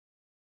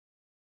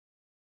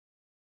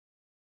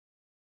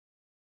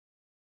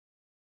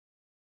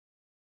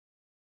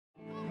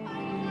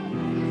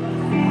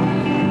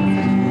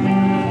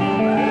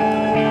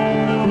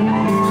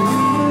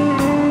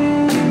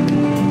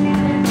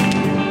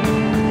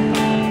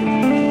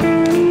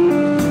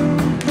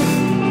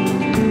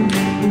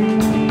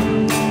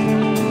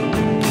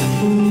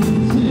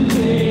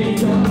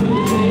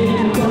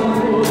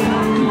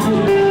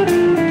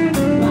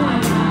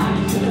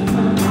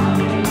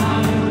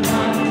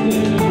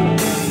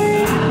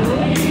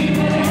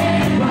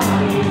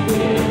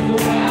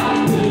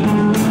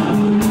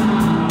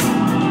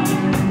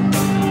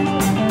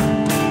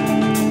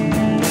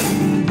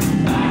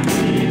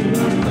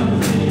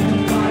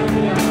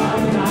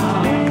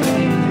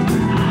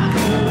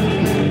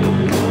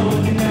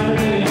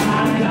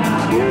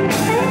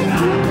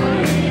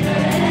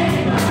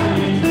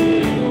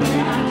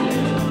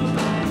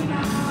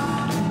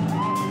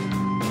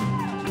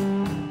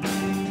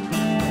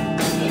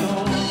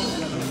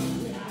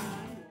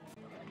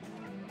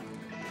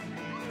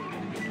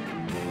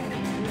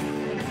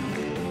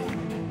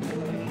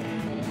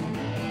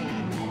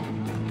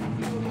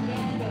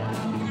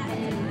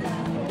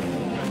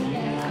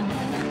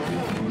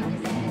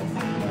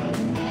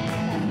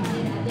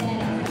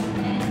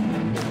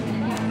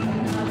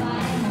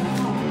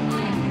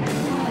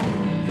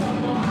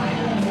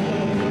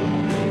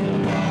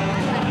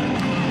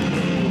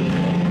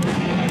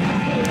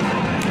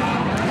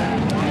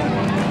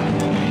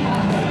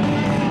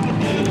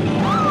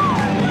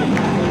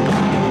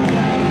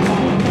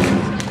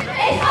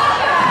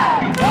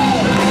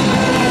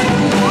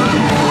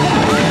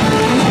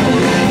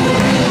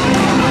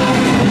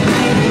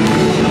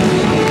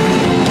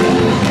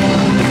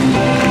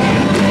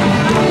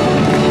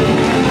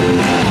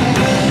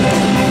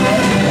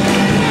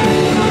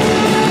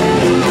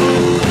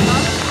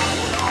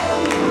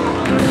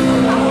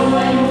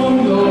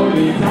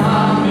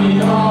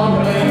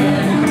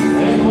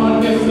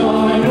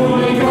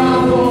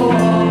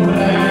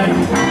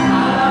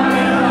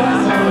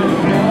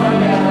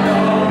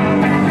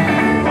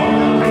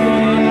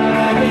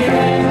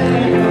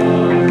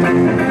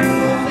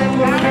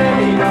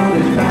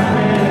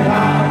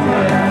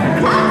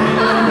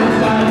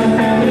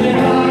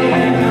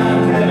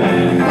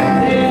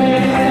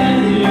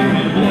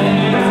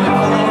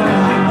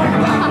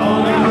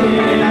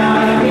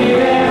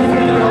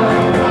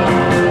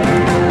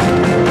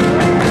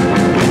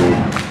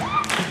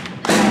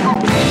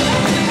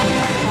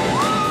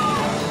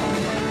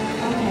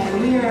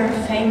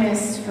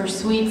famous for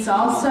sweets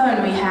also,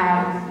 and we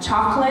have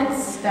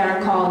chocolates that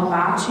are called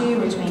baci,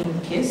 which means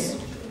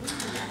kiss.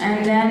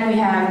 And then we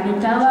have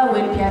Nutella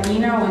with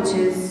piadina, which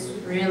is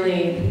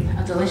really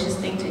a delicious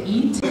thing to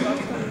eat.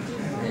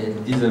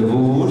 Diese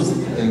Wurst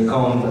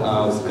kommt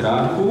aus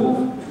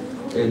Krakow.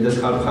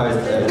 Deshalb heißt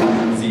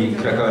sie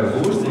Krakauer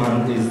Wurst.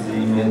 Man isst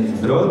sie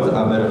mit Brot,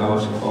 aber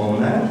auch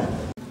ohne.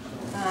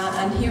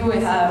 And here we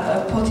have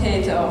a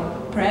potato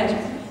bread.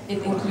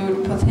 It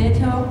includes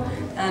potato,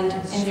 and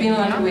in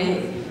Finland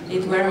we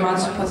eat very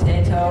much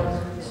potato.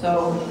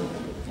 So.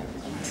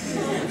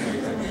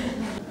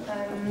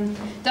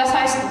 Das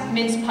heißt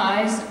Mince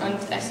Pies und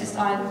es ist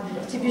ein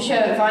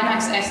typischer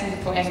Weihnachtsessen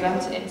for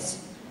England. It's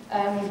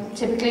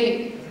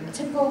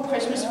typical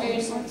Christmas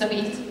foods that we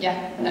eat.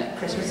 Yeah, no,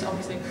 Christmas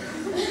obviously.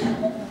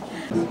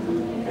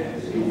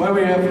 Well,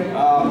 we have,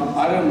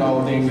 I don't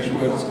know the English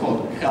word, it's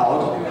called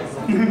kraut.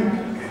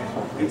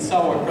 It's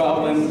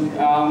sauerkraut, and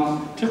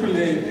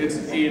typically it's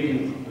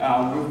eaten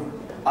with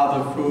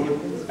other food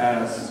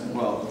as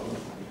well.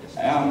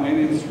 And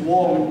it's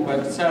warm,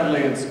 but sadly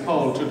it's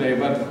cold today,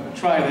 but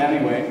try it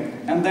anyway.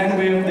 And then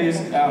we have this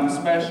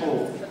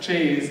special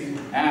cheese,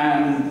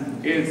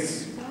 and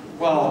it's,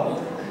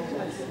 well,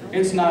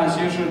 it's nice,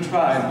 you should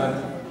try it,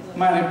 but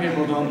many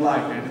people don't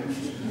like it.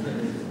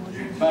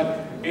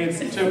 But it's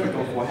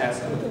typical for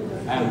Hessen,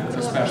 and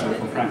especially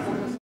for Frankfurt.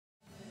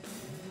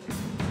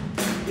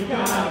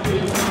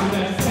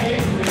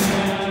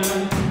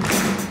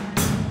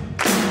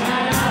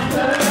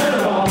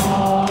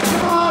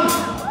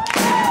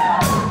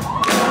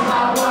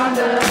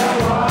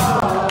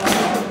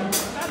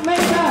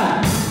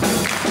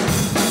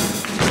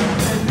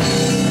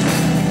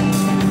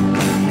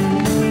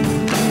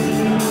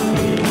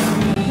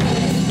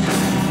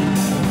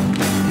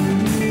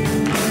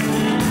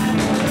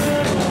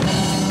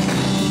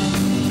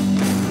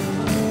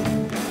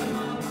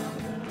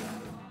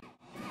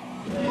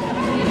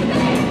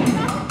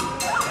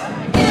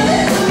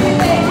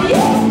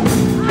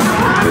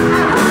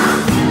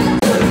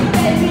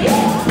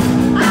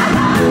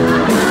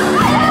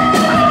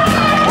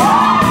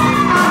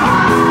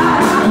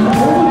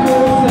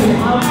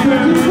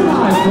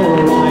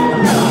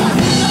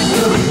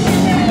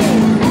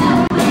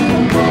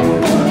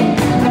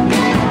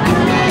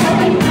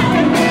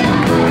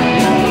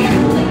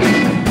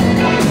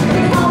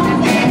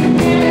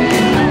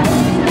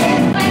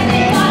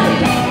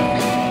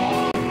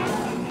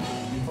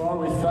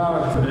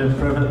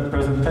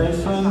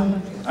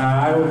 Presentation,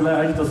 I would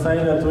like to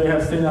say that we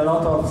have seen a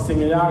lot of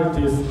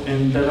similarities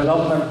in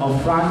development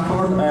of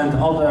Frankfurt and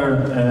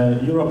other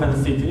European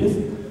cities,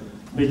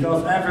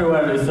 because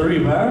everywhere is a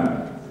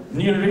river,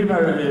 near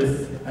river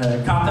is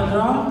a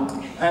cathedral,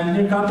 and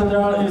near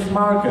cathedral is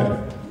market.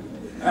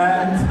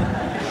 And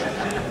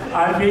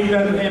I think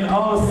that in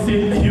all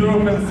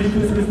European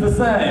cities is the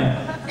same.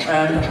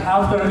 And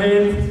after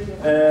it,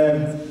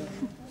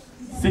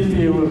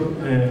 city will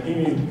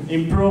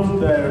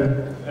improve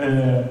their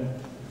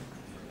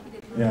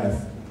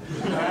yes.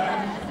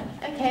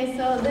 Okay,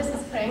 so this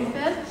is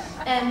Frankfurt,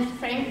 and in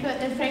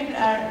Frankfurt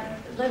are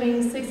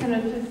living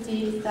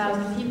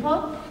 650,000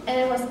 people, and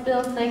it was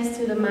built next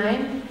to the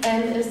mine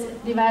and is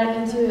divided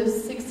into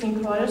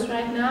 16 quarters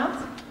right now.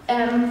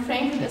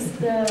 Frankfurt is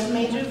the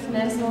major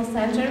financial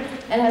center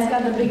and has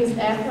got the biggest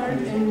airport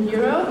in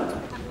Europe.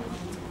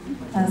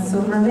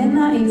 So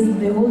Ravenna is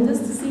the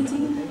oldest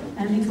city,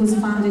 and it was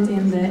founded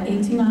in the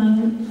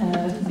 89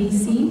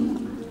 BC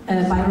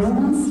by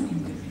Romans.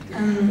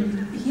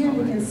 Here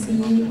we can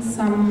see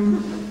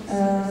some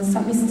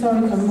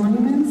historical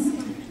monuments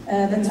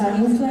that are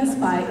influenced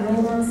by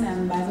Romans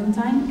and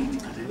Byzantine.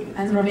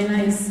 And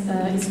Ravenna is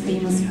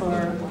famous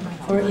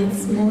for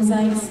its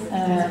mosaics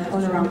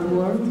all around the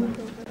world.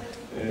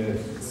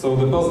 So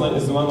the Poznań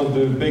is one of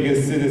the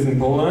biggest cities in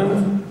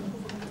Poland.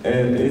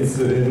 It's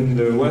in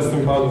the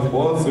western part of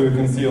Poland, so you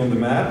can see on the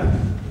map.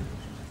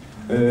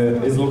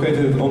 It's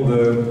located on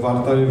the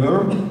Warta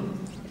River.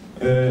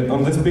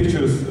 On these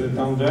pictures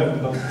down here,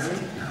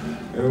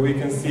 we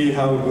can see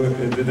how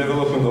the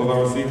development of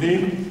our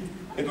city.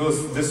 It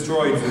was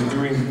destroyed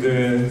during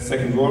the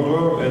Second World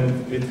War,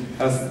 and it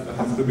has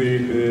to be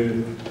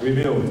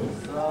rebuilt.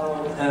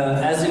 So,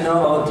 as you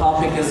know, our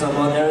topic is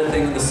about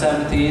everything in the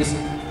 70s,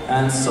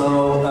 and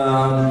so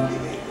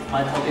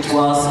my topic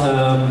was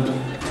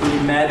to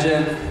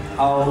imagine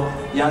how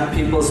young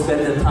people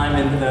spend their time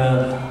in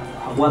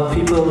what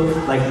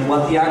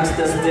the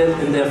youngsters did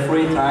in their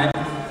free time.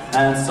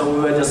 And so we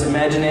were just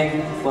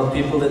imagining what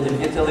people did in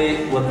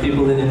Italy, what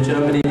people did in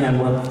Germany, and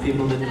what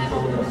people did in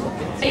Poland.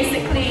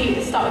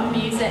 Basically, start with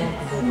music.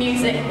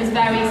 Music was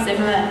very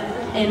similar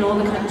in all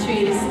the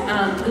countries.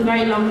 There's a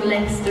very long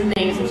list of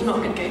names, which I'm not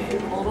going to go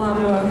through all.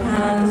 Vladimir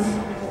Hans,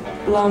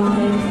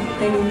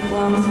 Blomqvist,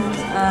 Blom,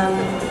 and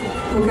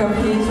Luca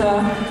Peter,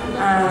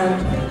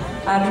 and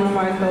Andrew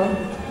Michael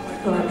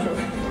Collateral.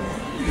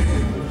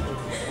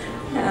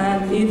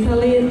 And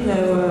Italy,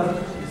 there were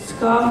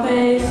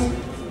Scarface,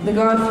 The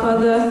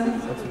Godfather,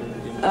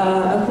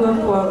 A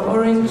Clockwork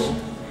Orange,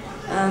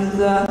 and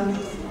The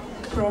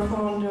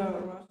Profound Rush.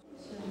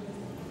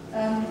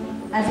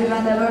 als wir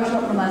während der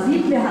Workshop Nummer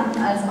 7, wir hatten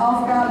als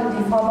Aufgabe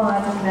die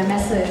Vorbereitung der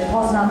Messe in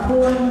Poznan,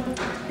 Polen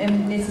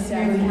im nächsten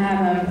Jahr. We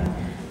have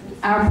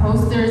our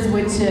posters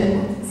which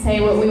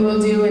say what we will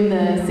do in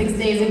the 6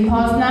 days in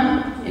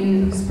Poznan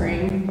in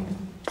spring.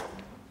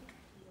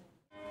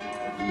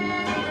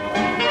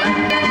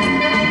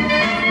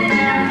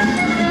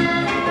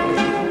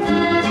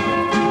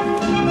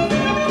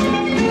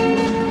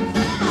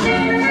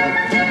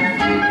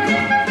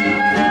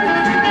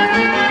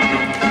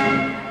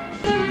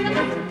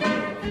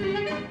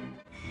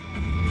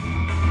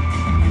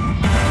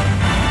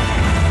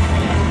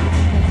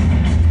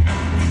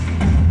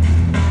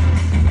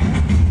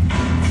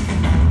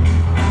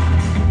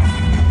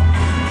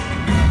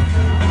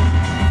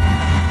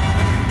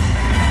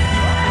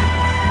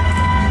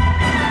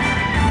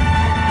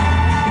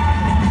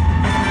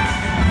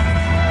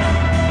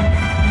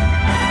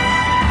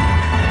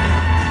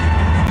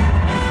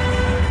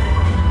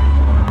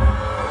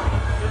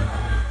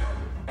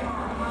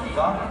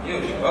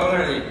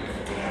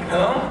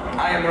 Hello,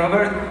 I am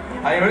Robert.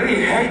 I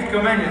really hate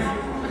Comenius.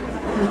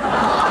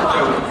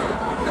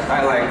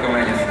 I like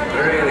Comenius.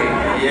 Really,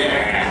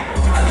 yeah.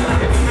 I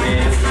love it.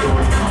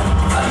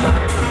 I love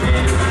it.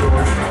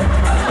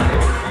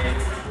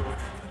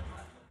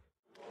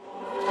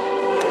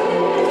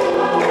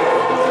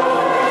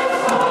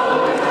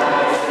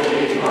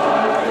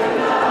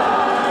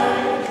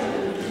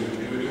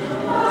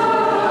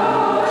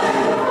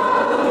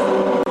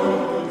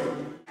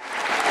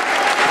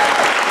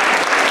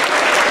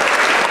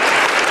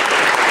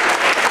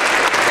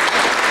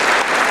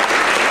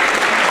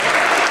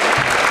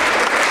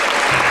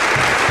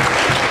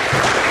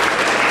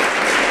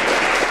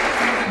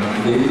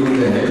 Nachdem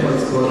der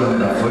Helmholtz-Chor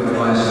seine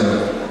erfolgreiche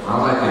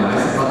Arbeit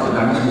geleistet hat,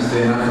 bedanke ich mich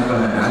sehr herzlich bei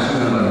Herrn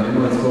Erschinger und beim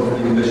Helmholtz-Chor für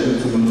die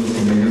Unterstützung unseres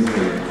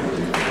Comenius-Projekts.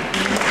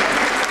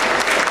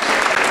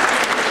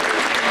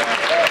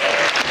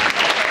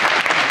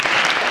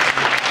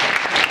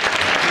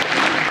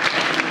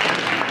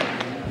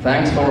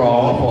 Thanks for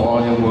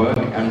all your work.